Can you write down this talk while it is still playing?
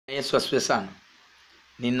Yesu asifiwe sana.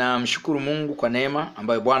 Ninamshukuru Mungu kwa neema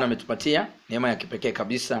ambayo Bwana ametupatia, neema ya kipekee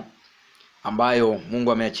kabisa ambayo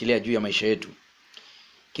Mungu ameachilia juu ya maisha yetu.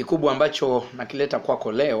 Kikubwa ambacho nakileta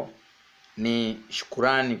kwako leo ni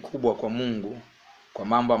shukurani kubwa kwa Mungu kwa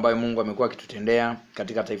mambo ambayo Mungu amekuwa akitutendea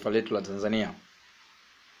katika taifa letu la Tanzania.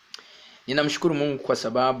 Ninamshukuru Mungu kwa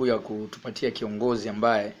sababu ya kutupatia kiongozi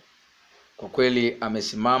ambaye kwa kweli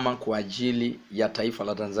amesimama kwa ajili ya taifa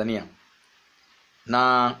la Tanzania.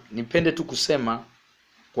 Na nipende tu kusema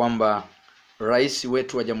kwamba Rais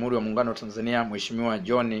wetu wa Jamhuri ya Muungano wa Tanzania, Mheshimiwa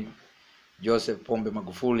John Joseph Pombe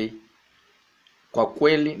Magufuli, kwa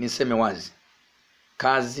kweli niseme wazi,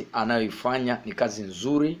 kazi anayoifanya ni kazi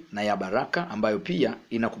nzuri na ya baraka ambayo pia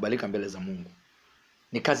inakubalika mbele za Mungu.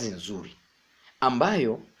 Ni kazi nzuri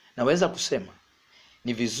ambayo naweza kusema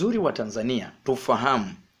ni vizuri wa Tanzania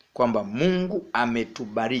tufahamu kwamba Mungu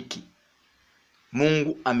ametubariki.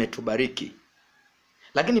 Mungu ametubariki.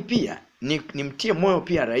 Lakini pia nimtie moyo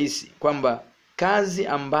pia rais kwamba kazi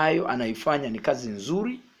ambayo anaifanya ni kazi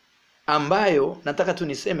nzuri ambayo nataka tu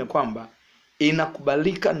niseme kwamba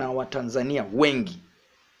inakubalika na Watanzania wengi.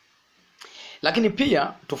 Lakini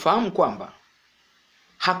pia tufahamu kwamba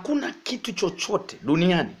hakuna kitu chochote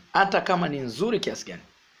duniani hata kama ni nzuri kiasi gani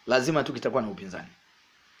lazima tu kitakuwa na upinzani.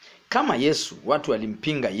 Kama Yesu, watu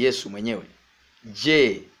walimpinga Yesu mwenyewe,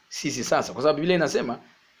 je, sisi sasa, kwa sababu Biblia inasema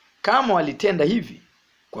kama walitenda hivi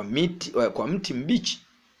kwa mti mbichi,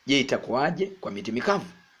 je itakuwaje kwa miti mikavu?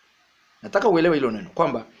 Nataka uelewe hilo neno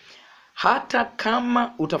kwamba hata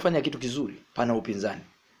kama utafanya kitu kizuri pana upinzani.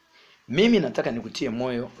 Mimi nataka nikutie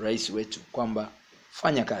moyo rais wetu kwamba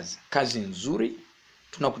fanya kazi nzuri,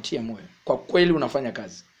 tunakutia moyo. Kwa kweli unafanya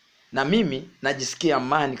kazi. Na mimi najisikia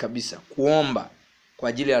amani kabisa kuomba kwa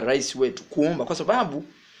ajili ya rais wetu, kuomba kwa sababu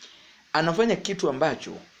anafanya kitu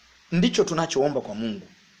ambacho ndicho tunachoomba kwa Mungu.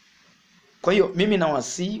 Kwa hiyo mimi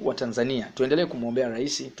nawasihi wa Tanzania tuendelee kumwombea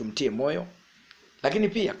rais, tumtie moyo. Lakini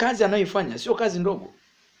pia kazi anayoifanya sio kazi ndogo.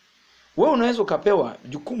 Wewe unaweza ukapewa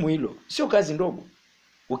jukumu hilo, sio kazi ndogo.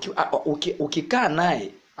 Ukikaa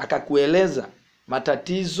naye akakueleza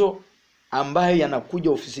matatizo ambayo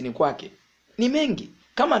yanakuja ofisini kwake ni mengi.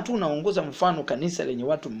 Kama tu unaongoza mfano kanisa lenye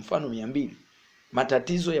watu mfano 200,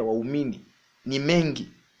 matatizo ya waumini ni mengi.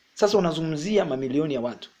 Sasa unazungumzia mamilioni ya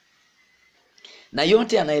watu. Na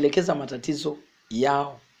yote yanaelekeza matatizo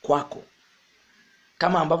yao kwako.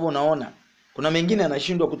 Kama ambavyo unaona kuna mengine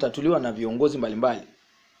yanashindwa kutatuliwa na viongozi mbalimbali,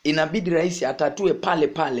 inabidi rais atatue pale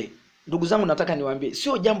pale. Ndugu zangu, nataka niwaambie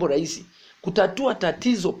sio jambo rahisi kutatua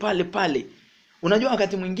tatizo pale pale. Unajua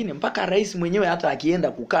wakati mwingine mpaka rais mwenyewe hata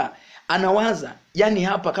akienda kukaa anawaza, yani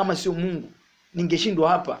hapa kama sio Mungu ningeshindwa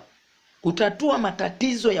hapa. Kutatua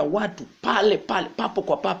matatizo ya watu pale pale, papo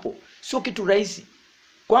kwa papo, sio kitu rahisi.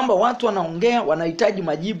 Kwamba watu wanaongea wanahitaji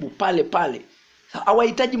majibu pale pale,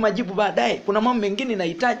 hawahitaji majibu baadaye. Kuna mambo mengine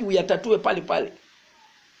inahitaji uyatatue pale pale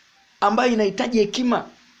ambayo inahitaji hekima.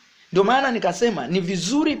 Ndio maana nikasema ni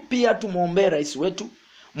vizuri pia tumuombee rais wetu,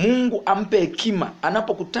 Mungu ampe hekima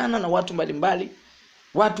anapokutana na watu mbalimbali,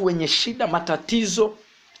 watu wenye shida, matatizo,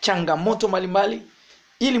 changamoto mbalimbali,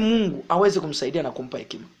 ili Mungu aweze kumsaidia na kumpa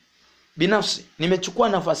hekima. Binafsi nimechukua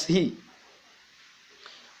nafasi hii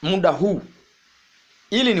muda huu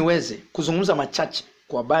ili niweze kuzungumza machache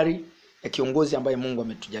kwa habari ya kiongozi ambaye Mungu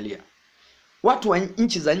ametujalia. Watu wa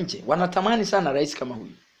nchi za nje wanatamani sana rais kama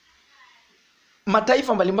huyu.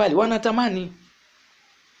 Mataifa mbalimbali wanatamani.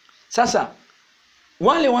 Sasa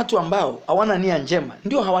wale watu ambao hawana nia njema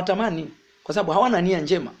ndio hawatamani, kwa sababu hawana nia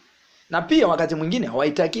njema. Na pia wakati mwingine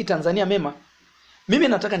hawaitakii Tanzania mema. Mimi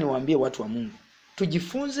nataka niwaambie watu wa Mungu,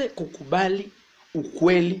 tujifunze kukubali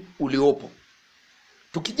ukweli uliopo.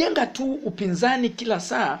 Tukijenga tu upinzani kila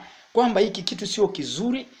saa kwamba hiki kitu sio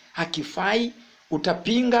kizuri, hakifai,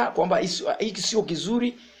 utapinga kwamba hiki sio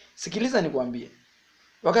kizuri. Sikiliza nikwambie,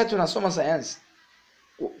 wakati tunasoma sayansi,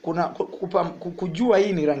 kujua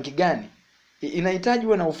hii ni rangi gani inahitaji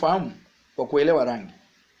uwe na ufahamu wa kuelewa rangi.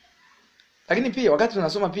 Lakini pia wakati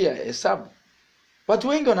tunasoma pia hesabu, watu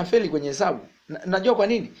wengi wanafeli kwenye hesabu. Najua kwa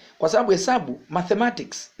nini? Kwa sababu hesabu,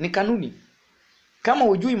 mathematics ni kanuni. Kama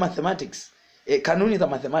hujui mathematics, kanuni za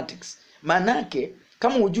mathematics, manake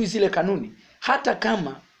kama hujui zile kanuni, hata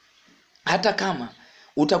kama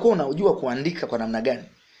utakuwa unajua kuandika kwa namna gani,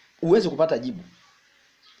 uweze kupata jibu.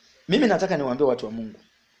 Mimi nataka niwaambie watu wa Mungu,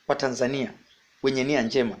 wa Tanzania wenye nia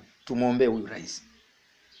njema, tumuombee huyu rais.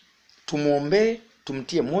 Tumuombee,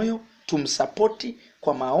 tumtie moyo, tumsapoti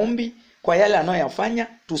kwa maombi, kwa yale anayoyafanya,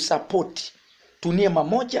 tusapoti. Tunie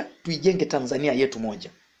mamoja, tuijenge Tanzania yetu moja.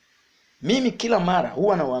 Mimi kila mara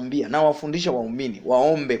huwa nawaambia na wafundisha waumini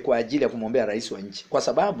waombe kwa ajili ya kumwombea rais wa nchi, kwa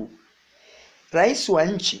sababu rais wa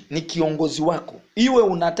nchi ni kiongozi wako, iwe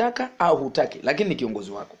unataka au hutaki, lakini ni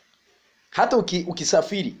kiongozi wako. Hata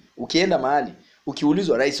ukisafiri, ukienda mahali,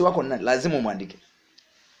 ukiulizwa rais wako ni nani, lazima umwandike.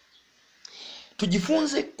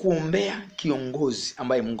 Tujifunze kuombea kiongozi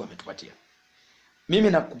ambaye Mungu ametupatia. Mimi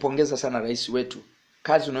nakupongeza sana rais wetu,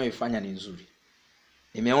 kazi unayoifanya ni nzuri.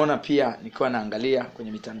 Nimeona pia nikiwa naangalia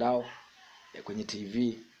kwenye mitandao, kwenye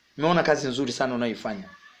TV, nimeona kazi nzuri sana unayoifanya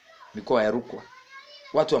mikoa ya Rukwa.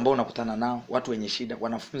 Watu ambao unakutana nao, watu wenye shida,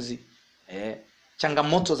 wanafunzi,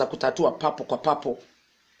 changamoto za kutatua papo kwa papo.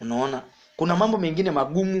 Unaona, kuna mambo mengine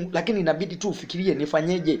magumu, lakini inabidi tu ufikirie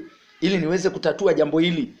nifanyeje ili niweze kutatua jambo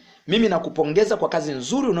hili. Mimi nakupongeza kwa kazi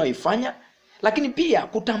nzuri unayoifanya, lakini pia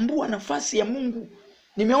kutambua nafasi ya Mungu.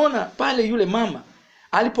 Nimeona pale yule mama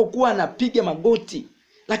alipokuwa anapiga magoti,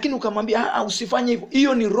 lakini ukamwambia usifanye hivyo.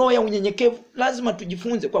 Hiyo ni roho ya unyenyekevu. Lazima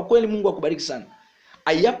tujifunze. Kwa kweli Mungu akubariki sana.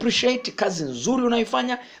 I appreciate kazi nzuri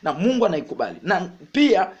unayoifanya na Mungu anaikubali. Na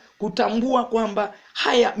pia kutambua kwamba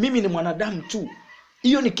mimi ni mwanadamu tu.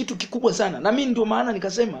 Hiyo ni kitu kikubwa sana. Na mimi ndio maana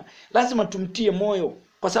nikasema lazima tumtie moyo,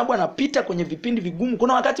 kwa sababu anapita kwenye vipindi vigumu.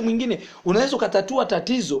 Kuna wakati mwingine unaweza kutatua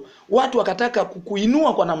tatizo, watu wakataka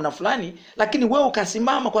kukuinua kwa namna fulani, lakini wewe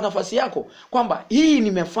ukasimama kwa nafasi yako kwamba hii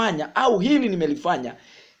nimefanya au hili nimelifanya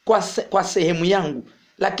kwa sehemu yangu,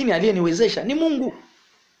 lakini aliyeniwezesha ni Mungu.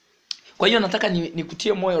 Kwa hiyo nataka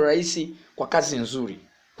nikutie moyo rais kwa kazi nzuri.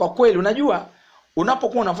 Kwa kweli unajua,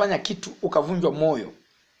 unapokuwa unafanya kitu ukavunjwa moyo,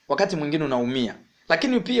 wakati mwingine unaumia.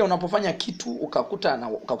 Lakini pia unapofanya kitu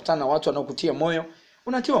ukakutana na watu wanaokutia moyo,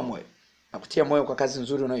 unatiwa moyo. Nakutia moyo kwa kazi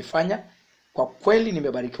nzuri unayoifanya. Kwa kweli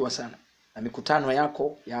nimebarikiwa sana na mikutano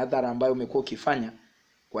yako ya hadhara ambayo umekuwa ukifanya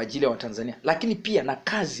kwa ajili ya Watanzania, lakini pia na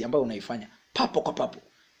kazi ambayo unaifanya papo kwa papo.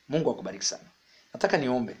 Mungu akubariki sana.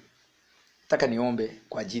 Nataka niombe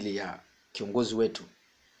kwa ajili ya kiongozi wetu.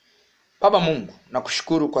 Baba Mungu,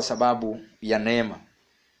 nakushukuru kwa sababu ya neema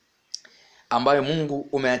ambayo Mungu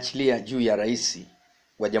umeachilia juu ya rais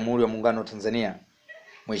wa Jamhuri ya Muungano wa Tanzania,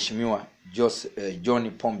 Mheshimiwa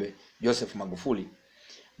John Pombe Joseph Magufuli.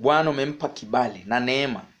 Bwana, umempa kibali na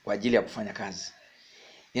neema kwa ajili ya kufanya kazi.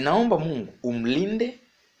 Ninaomba Mungu umlinde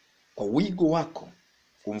kwa wigo wako,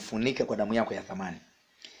 umfunike kwa damu yako ya thamani.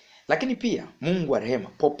 Lakini pia Mungu wa rehema,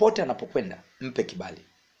 popote anapokwenda mpe kibali,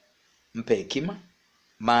 mpe hekima,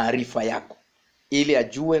 maarifa yako, ili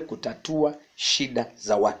ajue kutatua shida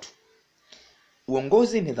za watu.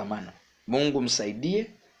 Uongozi ni dhamana. Mungu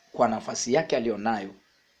msaidie kwa nafasi yake alionayo.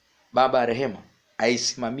 Baba rehema,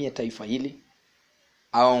 aisimamie taifa hili,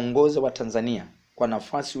 aongoze wa Tanzania kwa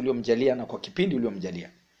nafasi uliomjalia na kwa kipindi uliomjalia.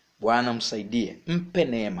 Bwana msaidie, mpe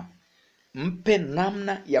neema, mpe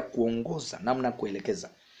namna ya kuongoza, namna ya kuelekeza,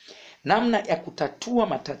 namna ya kutatua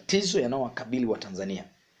matatizo yanayowakabili wa Tanzania.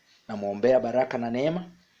 Na muombea baraka na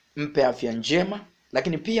neema, mpe afya njema,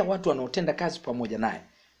 lakini pia watu wanaotenda kazi pamoja naye,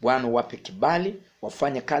 Bwana wape kibali,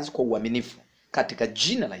 wafanye kazi kwa uaminifu katika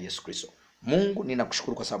jina la Yesu Kristo. Mungu,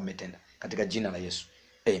 ninakushukuru kwa sababu umetenda, katika jina la Yesu.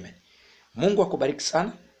 Amen. Mungu akubariki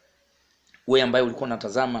sana. Wewe ambaye ulikuwa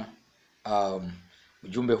unatazama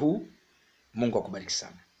ujumbe huu, Mungu akubariki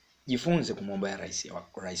sana. Jifunze kumwombea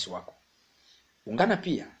rais wako. Ungana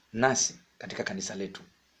pia nasi katika kanisa letu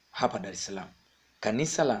hapa Dar es Salaam,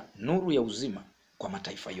 kanisa la Nuru ya Uzima kwa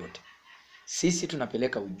mataifa yote. Sisi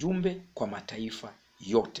tunapeleka ujumbe kwa mataifa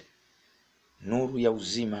yote. Nuru ya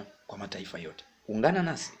Uzima kwa mataifa yote. Ungana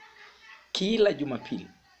nasi kila Jumapili,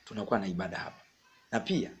 tunakuwa na ibada hapa. Na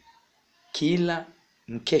pia kila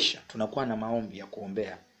mkesha tunakuwa na maombi ya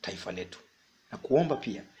kuombea taifa letu na kuomba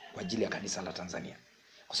pia kwa ajili ya kanisa la Tanzania.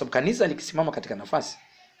 Kwa sababu kanisa likisimama katika nafasi,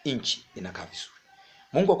 nchi inakaa vizuri.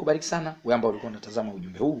 Mungu akubariki sana wewe ambao ulikuwa unatazama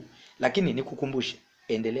ujumbe huu, lakini nikukumbushe,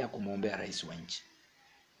 endelea kumwombea rais wa nchi.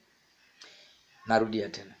 Narudia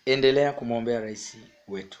tena, endelea kumwombea rais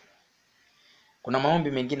wetu. Kuna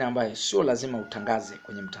maombi mengine ambayo sio lazima utangaze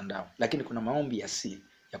kwenye mtandao, lakini kuna maombi ya siri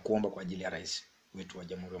ya kuomba kwa ajili ya rais wetu wa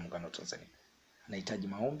Jamhuri ya Muungano wa Tanzania. Anahitaji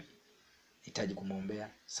maombi, anahitaji kumwombea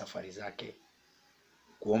safari zake,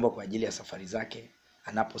 kuomba kwa ajili ya safari zake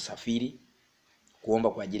anaposafiri,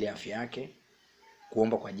 kuomba kwa ajili ya afya yake,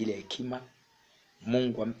 kuomba kwa ajili ya hekima.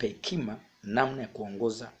 Mungu ampe hekima namna ya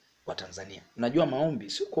kuongoza wa Tanzania. Unajua maombi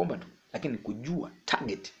sio kuomba tu, lakini kujua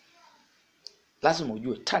target. Lazima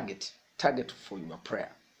ujue target for your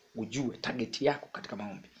prayer. Ujue target yako katika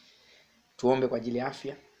maombi. Tuombe kwa ajili ya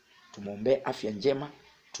afya, tumuombe afya njema,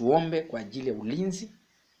 tuombe kwa ajili ya ulinzi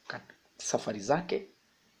safari zake.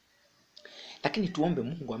 Lakini tuombe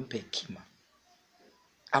Mungu ampe hekima,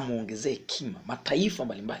 amuongezee hekima, mataifa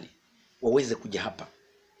mbalimbali waweze kuja hapa,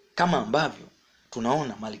 kama ambavyo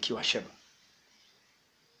tunaona Malkia wa Sheba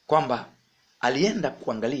kwamba alienda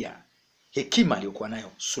kuangalia hekima aliyokuwa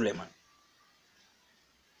nayo Suleiman.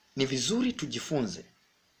 ni vizuri tujifunze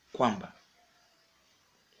kwamba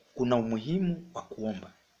kuna umuhimu wa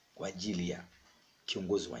kuomba kwa ajili ya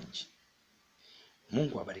kiongozi wa nchi.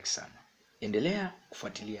 Mungu awabariki sana. Endelea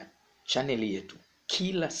kufuatilia chaneli yetu.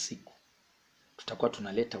 Kila siku tutakuwa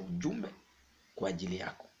tunaleta ujumbe kwa ajili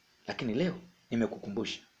yako. Lakini leo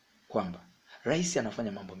nimekukumbusha kwamba rais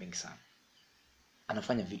anafanya mambo mengi sana.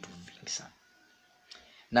 Anafanya vitu vingi sana.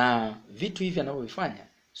 Na vitu hivi anavyofanya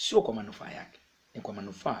sio kwa manufaa yake, ni kwa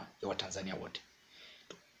manufaa ya Watanzania wote.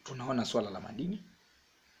 Tunaona swala la madini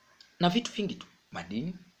na vitu vingi tu.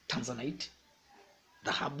 Madini, Tanzanite,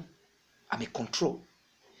 dhahabu amecontrol.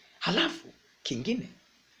 Halafu kingine,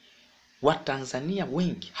 Watanzania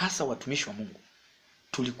wengi hasa watumishi wa Mungu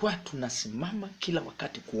tulikuwa tunasimama kila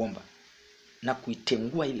wakati kuomba na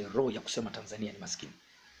kuitengua ile roho ya kusema Tanzania ni maskini,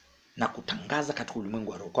 na kutangaza katika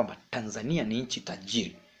ulimwengu wa roho kwamba Tanzania ni nchi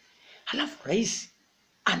tajiri. Halafu rais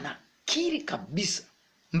anakiri kabisa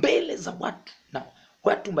mbele za watu na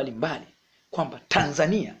watu mbalimbali kwamba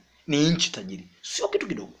Tanzania ni nchi tajiri. Sio kitu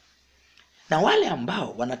kidogo. Na wale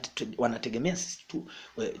ambao wanategemea sisi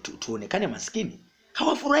tuonekane maskini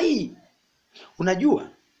hawafurahi. Unajua,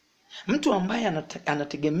 mtu ambaye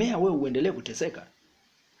anategemea wewe uendelee kuteseka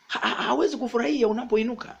hawezi kufurahia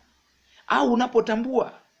unapoinuka au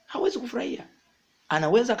unapotambua. Hawezi kufurahia.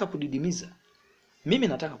 Anaweza akakudidimiza. Mimi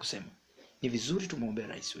nataka kusema ni vizuri tumuombe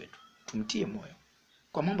rais wetu, tumtie moyo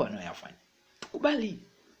kwa mambo anayofanya. Tukubali.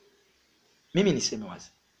 Mimi niseme wazi,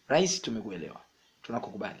 rais, tumekuelewa,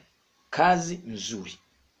 tunakukubali. Kazi nzuri,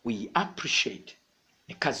 we appreciate.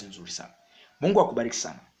 Ni kazi nzuri sana. Mungu akubariki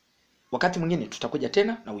sana. Wakati mwingine tutakuja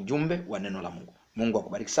tena na ujumbe wa neno la Mungu. Mungu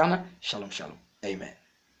akubariki sana. Shalom shalom. Amen.